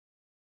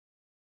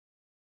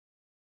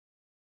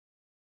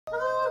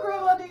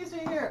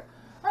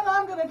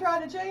I'm going to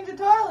try to change a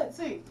toilet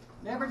seat.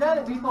 Never done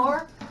it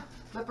before,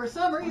 but for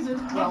some reason,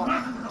 well,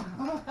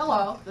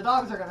 hello, the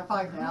dogs are going to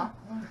fight now.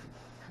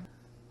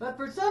 But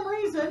for some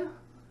reason,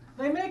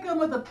 they make them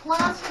with a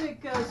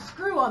plastic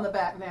screw on the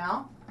back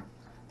now.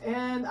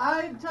 And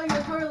I tell you,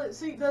 a toilet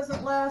seat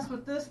doesn't last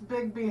with this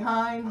big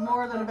behind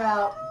more than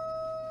about,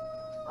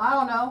 I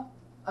don't know,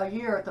 a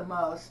year at the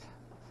most.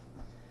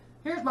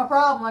 Here's my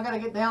problem. I got to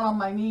get down on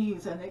my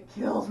knees, and it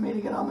kills me to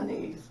get on my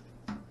knees.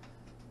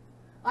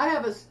 I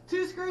have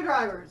 2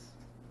 screwdrivers.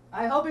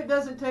 I hope it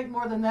doesn't take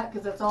more than that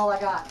because that's all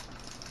I got.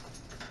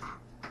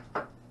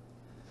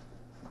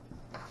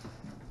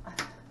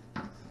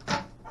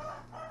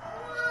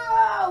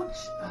 Ouch!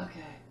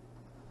 Okay.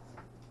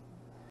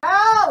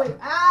 Ow!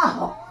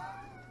 Ow!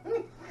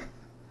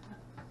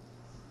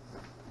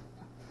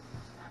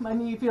 My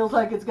knee feels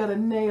like it's got a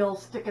nail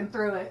sticking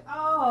through it.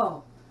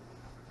 Oh!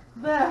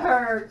 That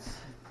hurts.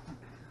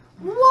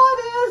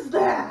 What is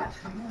that?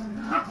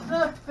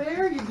 Not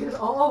fair. You get,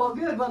 oh, well,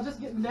 good. Well, just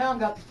getting down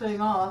got the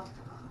thing off.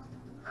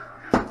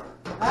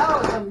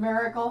 That was a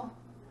miracle.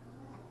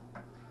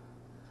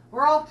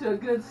 We're off to a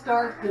good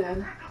start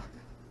then.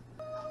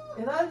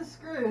 It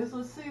unscrews.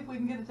 Let's see if we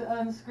can get it to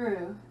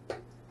unscrew.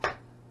 I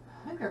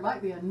think there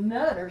might be a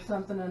nut or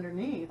something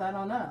underneath. I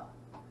don't know.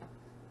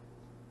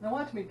 Now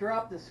watch me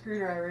drop this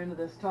screwdriver into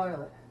this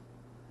toilet.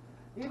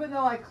 Even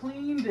though I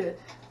cleaned it,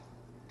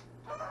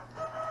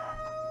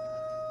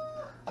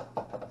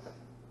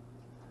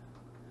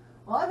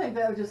 well, I think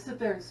that would just sit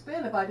there and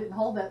spin if I didn't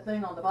hold that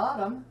thing on the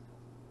bottom.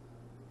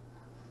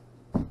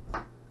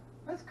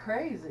 That's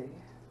crazy,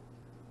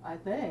 I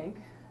think.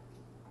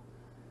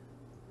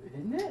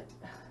 Isn't it?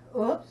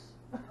 Oops.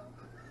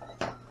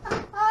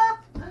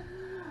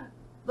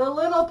 The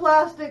little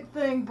plastic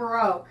thing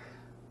broke.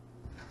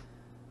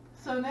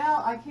 So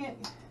now I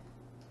can't...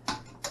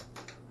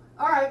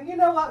 Alright, you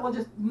know what? We'll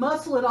just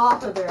muscle it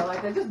off of there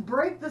like that. Just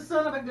break the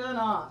son of a gun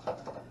off.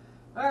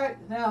 Alright,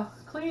 now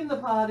clean the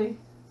potty.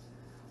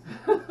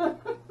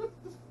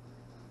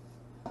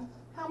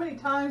 How many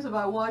times have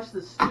I washed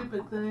this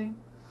stupid thing?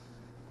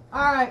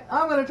 Alright,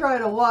 I'm going to try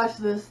to wash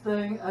this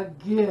thing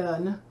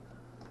again.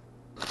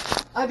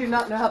 I do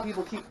not know how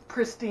people keep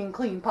pristine,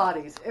 clean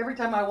potties. Every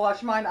time I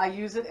wash mine, I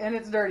use it and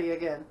it's dirty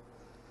again.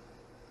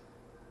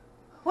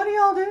 What do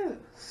y'all do?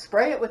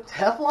 Spray it with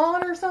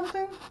Teflon or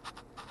something?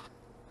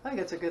 I think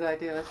that's a good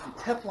idea. That's some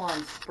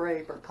Teflon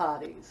spray for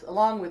potties,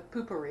 along with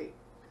Poopery.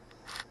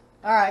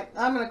 Alright,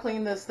 I'm going to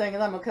clean this thing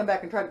and I'm going to come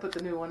back and try to put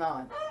the new one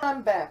on.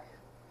 I'm back.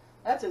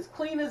 That's as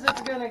clean as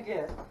it's going to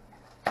get.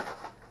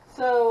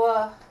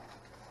 So,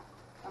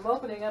 I'm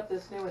opening up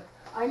this new one.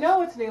 I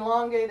know it's an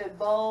elongated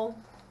bowl.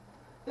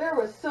 There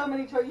was so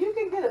many choices. You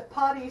can get a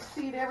potty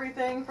seat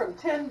everything from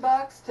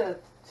 $10 to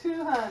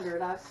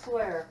 $200, I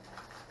swear.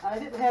 I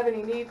didn't have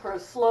any need for a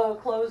slow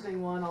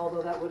closing one,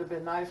 although that would have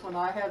been nice when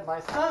I had my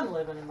son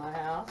living in my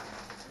house.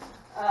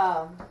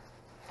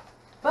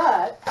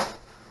 But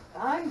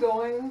I'm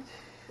going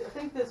to, I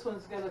think this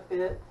one's going to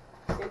fit.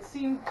 It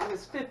seemed it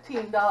was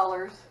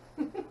 $15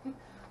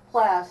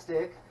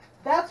 plastic.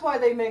 That's why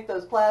they make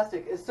those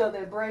plastic, is so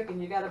they break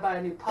and you got to buy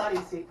a new potty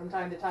seat from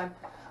time to time.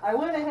 I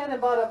went ahead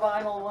and bought a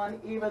vinyl one,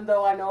 even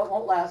though I know it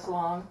won't last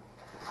long.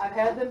 I've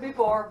had them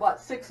before,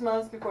 about 6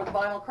 months before the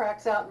vinyl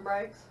cracks out and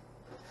breaks.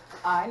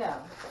 I know.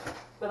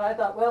 But I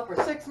thought, well, for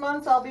 6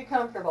 months I'll be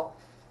comfortable.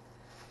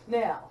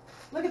 Now,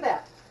 look at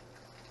that.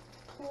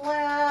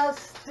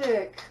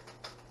 Plastic.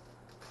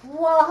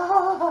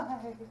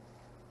 Why?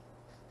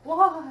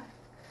 Why?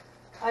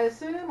 I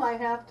assume I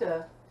have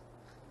to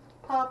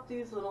pop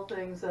these little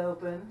things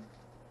open.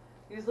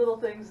 These little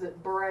things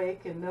that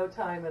break in no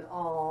time at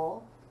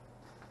all.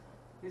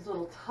 These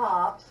little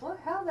tops. What?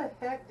 How the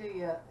heck do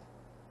you...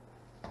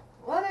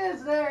 What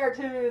is there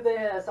to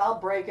this? I'll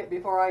break it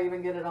before I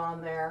even get it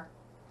on there.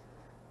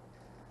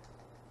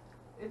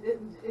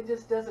 It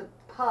just doesn't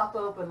pop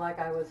open like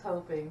I was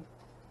hoping.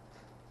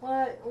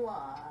 What?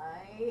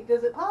 Why?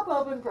 Does it pop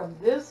open from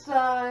this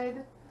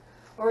side?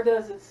 Or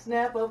does it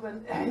snap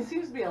open? It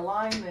seems to be a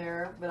line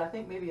there, but I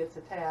think maybe it's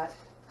attached.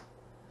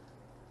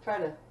 Try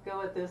to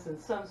go at this in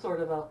some sort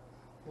of a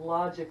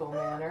logical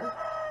manner.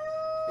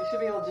 You should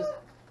be able to just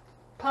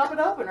pop it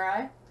open,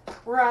 right?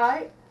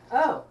 Right.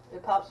 Oh,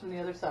 it pops from the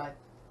other side.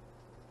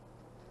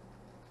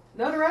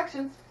 No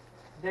directions.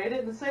 They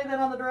didn't say that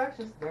on the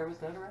directions. There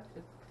was no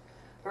directions.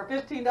 For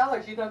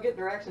 $15, you don't get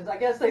directions. I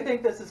guess they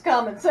think this is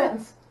common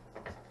sense.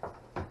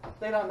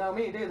 They don't know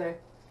me, do they?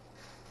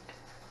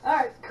 All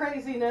right,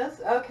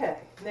 craziness. Okay,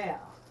 now,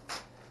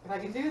 if I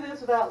can do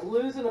this without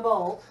losing a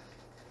bolt,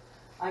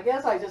 I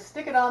guess I just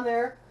stick it on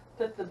there,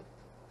 put the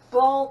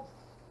bolt.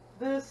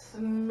 This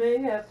may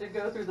have to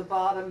go through the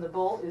bottom. The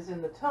bolt is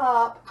in the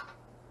top.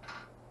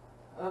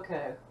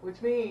 Okay,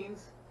 which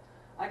means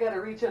I got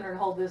to reach under and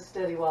hold this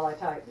steady while I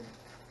tighten.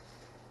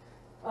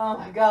 Oh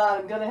my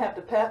God, I'm going to have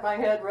to pat my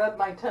head, rub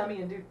my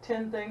tummy, and do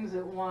 10 things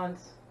at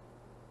once.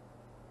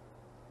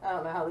 I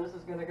don't know how this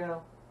is going to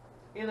go.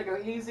 Either go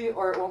easy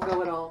or it won't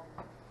go at all.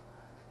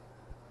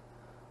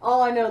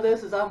 All I know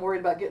this is I'm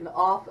worried about getting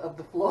off of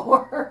the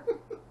floor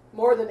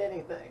more than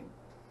anything.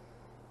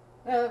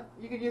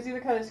 You could use either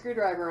kind of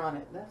screwdriver on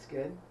it. That's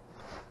good.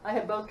 I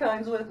have both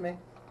kinds with me.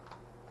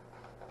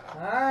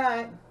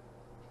 Alright.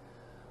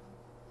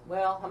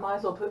 Well, I might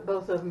as well put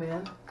both of them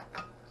in.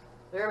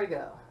 There we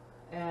go.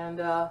 And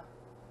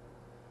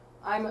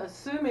I'm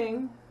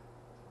assuming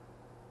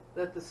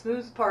that the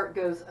smooth part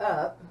goes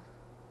up.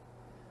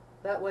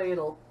 That way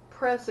it'll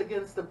press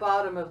against the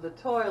bottom of the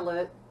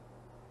toilet.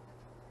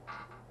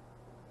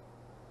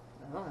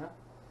 I don't know.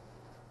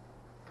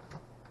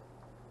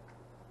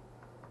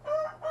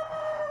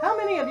 How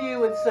many of you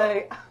would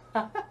say,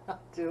 I'm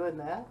not doing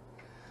that?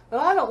 But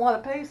I don't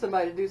want to pay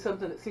somebody to do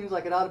something that seems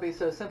like it ought to be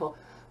so simple.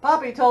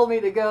 Poppy told me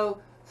to go,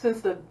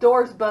 since the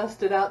door's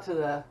busted out to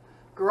the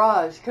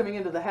garage coming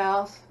into the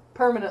house,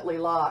 permanently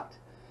locked.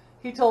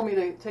 He told me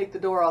to take the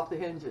door off the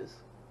hinges.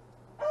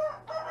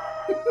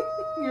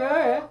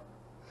 Yeah.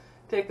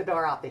 Take the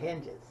door off the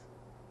hinges.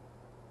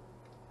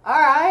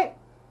 Alright.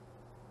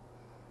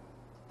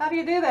 How do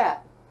you do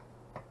that?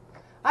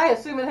 I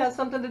assume it has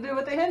something to do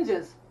with the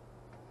hinges.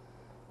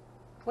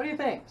 What do you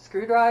think?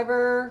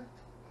 Screwdriver?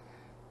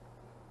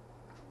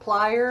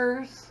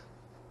 Pliers?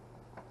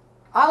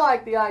 I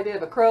like the idea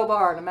of a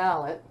crowbar and a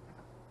mallet.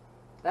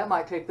 That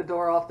might take the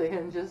door off the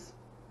hinges.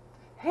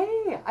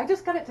 Hey, I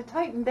just got it to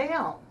tighten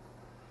down.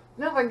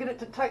 Now if I can get it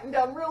to tighten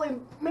down really,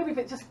 maybe if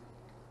it just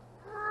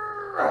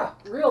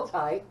real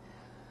tight.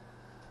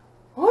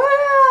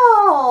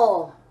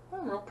 Well,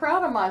 I'm real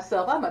proud of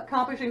myself. I'm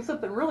accomplishing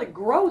something really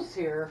gross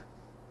here.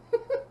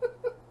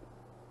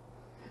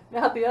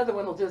 Now the other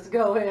one will just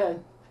go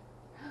in.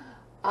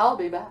 I'll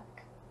be back.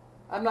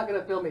 I'm not going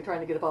to film me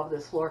trying to get up off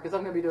this floor because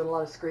I'm going to be doing a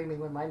lot of screaming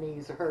when my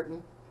knees are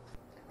hurting.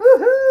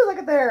 Woohoo! Look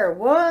at there.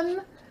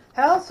 One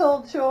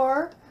household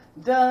chore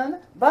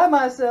done by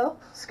myself.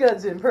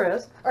 Scud's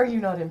impressed. Are you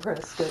not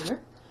impressed, Scudner?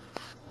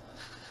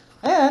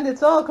 And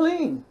it's all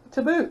clean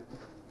to boot.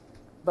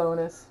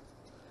 Bonus.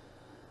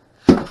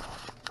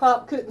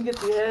 Pop couldn't get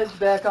the edge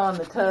back on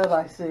the tub,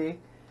 I see.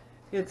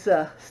 It's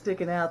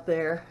sticking out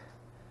there.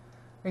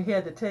 He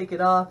had to take it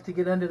off to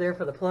get under there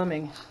for the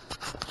plumbing.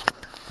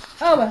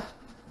 Oh, well,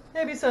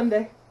 maybe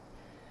someday.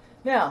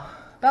 Now,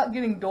 about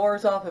getting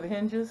doors off of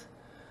hinges.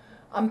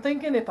 I'm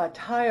thinking if I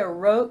tie a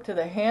rope to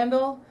the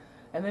handle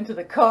and then to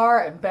the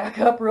car and back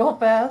up real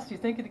fast, you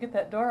think you'd get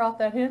that door off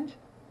that hinge?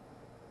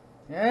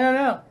 I don't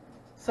know.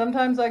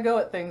 Sometimes I go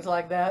at things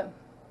like that.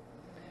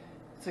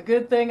 It's a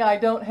good thing I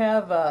don't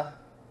have a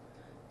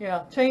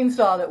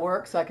chainsaw that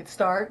works I could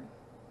start.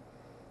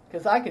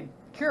 Because I could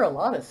cure a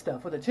lot of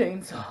stuff with a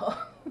chainsaw.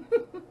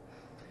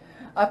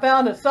 I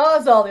found a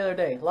Sawzall the other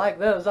day, like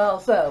those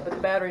also, but the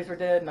batteries were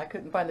dead and I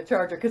couldn't find the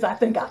charger because I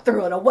think I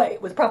threw it away.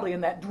 It was probably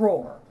in that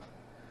drawer.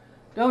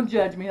 Don't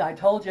judge me, I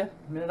told you.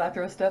 The minute I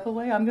throw stuff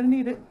away, I'm going to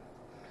need it.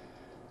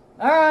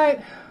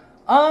 Alright,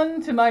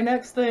 on to my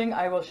next thing.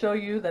 I will show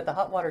you that the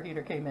hot water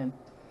heater came in.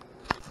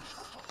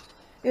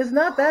 Is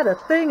not that a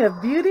thing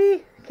of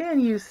beauty? Can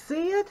you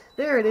see it?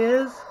 There it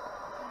is.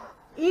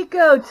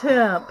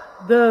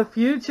 EcoTemp, the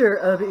future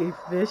of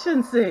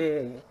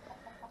efficiency.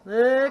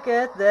 Look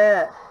at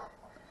that.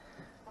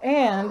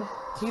 And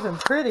even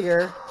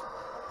prettier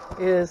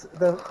is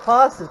the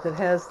faucet that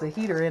has the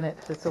heater in it.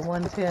 It's a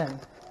 110.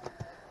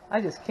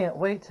 I just can't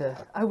wait to,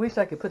 I wish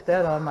I could put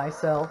that on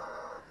myself.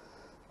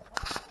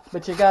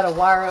 But you gotta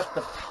wire up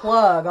the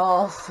plug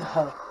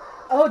also.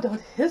 Oh,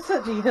 don't hiss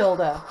at me,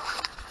 Hilda.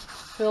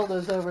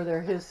 Hilda's over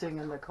there hissing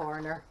in the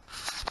corner.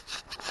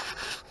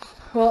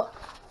 Well,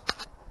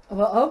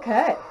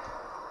 okay.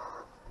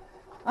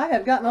 I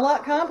have gotten a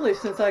lot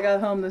accomplished since I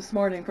got home this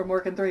morning from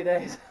working 3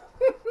 days.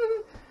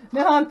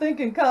 Now I'm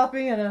thinking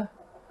coffee and a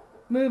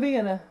movie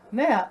and a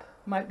nap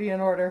might be in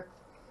order.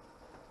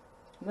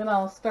 Then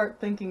I'll start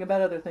thinking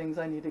about other things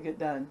I need to get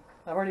done.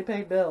 I've already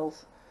paid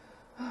bills.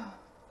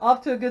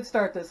 Off to a good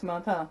start this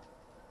month, huh?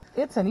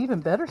 It's an even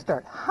better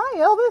start. Hi,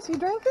 Elvis. You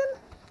drinking?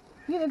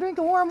 You gonna drink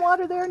the warm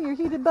water there in your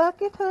heated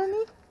bucket,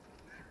 honey?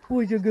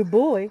 Who's a good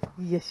boy?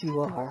 Yes,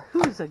 you are.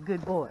 Who's a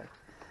good boy?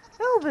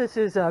 Elvis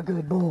is a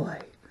good boy.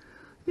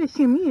 Yes,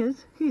 he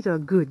is. He's a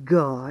good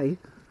guy.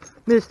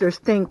 Mr.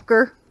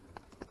 Stinker.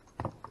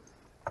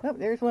 Oh,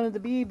 there's one of the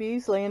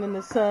BBs laying in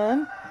the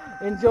sun,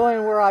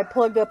 enjoying where I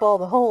plugged up all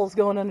the holes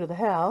going under the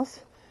house.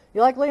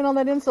 You like laying on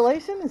that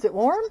insulation? Is it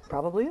warm?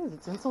 Probably is.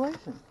 It's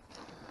insulation.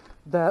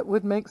 That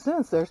would make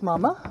sense. There's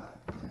Mama.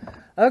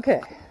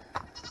 Okay.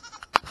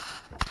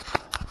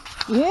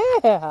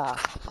 Yeah.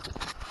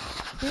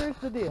 Here's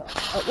the deal.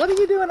 What are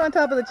you doing on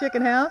top of the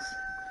chicken house?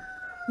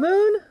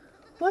 Moon?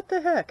 What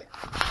the heck?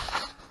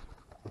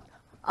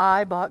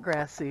 I bought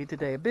grass seed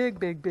today. A big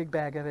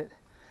bag of it.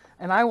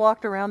 And I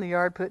walked around the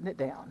yard putting it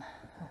down.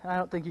 I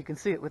don't think you can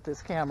see it with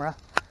this camera.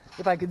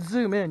 If I could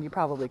zoom in, you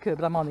probably could,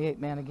 but I'm on the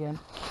 8-man again.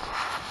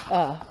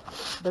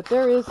 But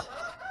there is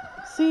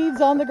seeds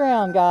on the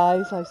ground,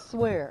 guys, I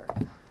swear.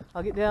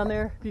 I'll get down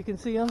there if you can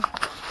see them.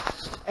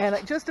 And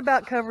it just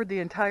about covered the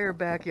entire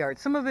backyard.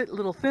 Some of it a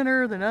little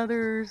thinner than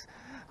others.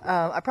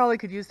 I probably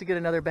could use to get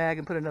another bag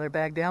and put another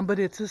bag down, but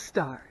it's a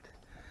start.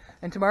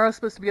 And tomorrow's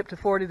supposed to be up to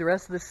 40. The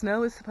rest of the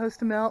snow is supposed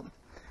to melt.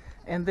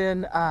 And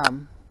then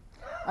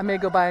I may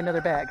go buy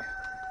another bag.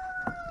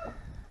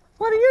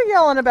 What are you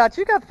yelling about?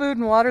 You got food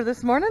and water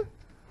this morning.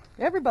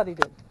 Everybody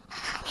did.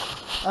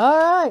 All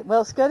right.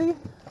 Well, Scuddy,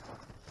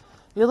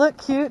 you look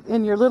cute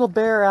in your little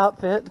bear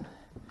outfit.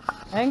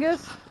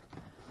 Angus,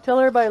 tell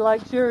everybody to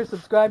like, share,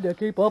 subscribe to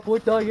keep up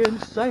with the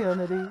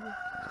insanity. Want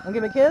to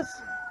give me a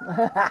kiss?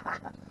 How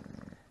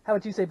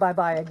about you say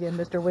bye-bye again,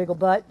 Mr.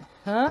 Wigglebutt?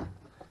 Huh?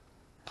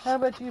 How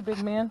about you,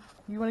 big man?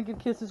 You want to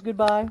give kisses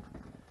goodbye?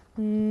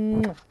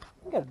 You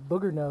got a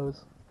booger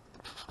nose.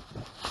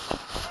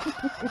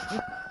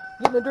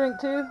 Getting a drink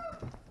too?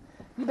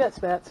 You bet,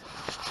 Spats.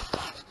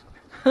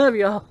 Love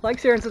y'all. Like,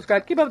 share, and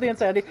subscribe. Keep up with the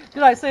insanity.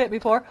 Did I say it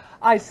before?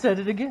 I said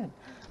it again.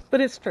 But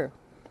it's true.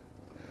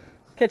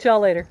 Catch y'all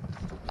later.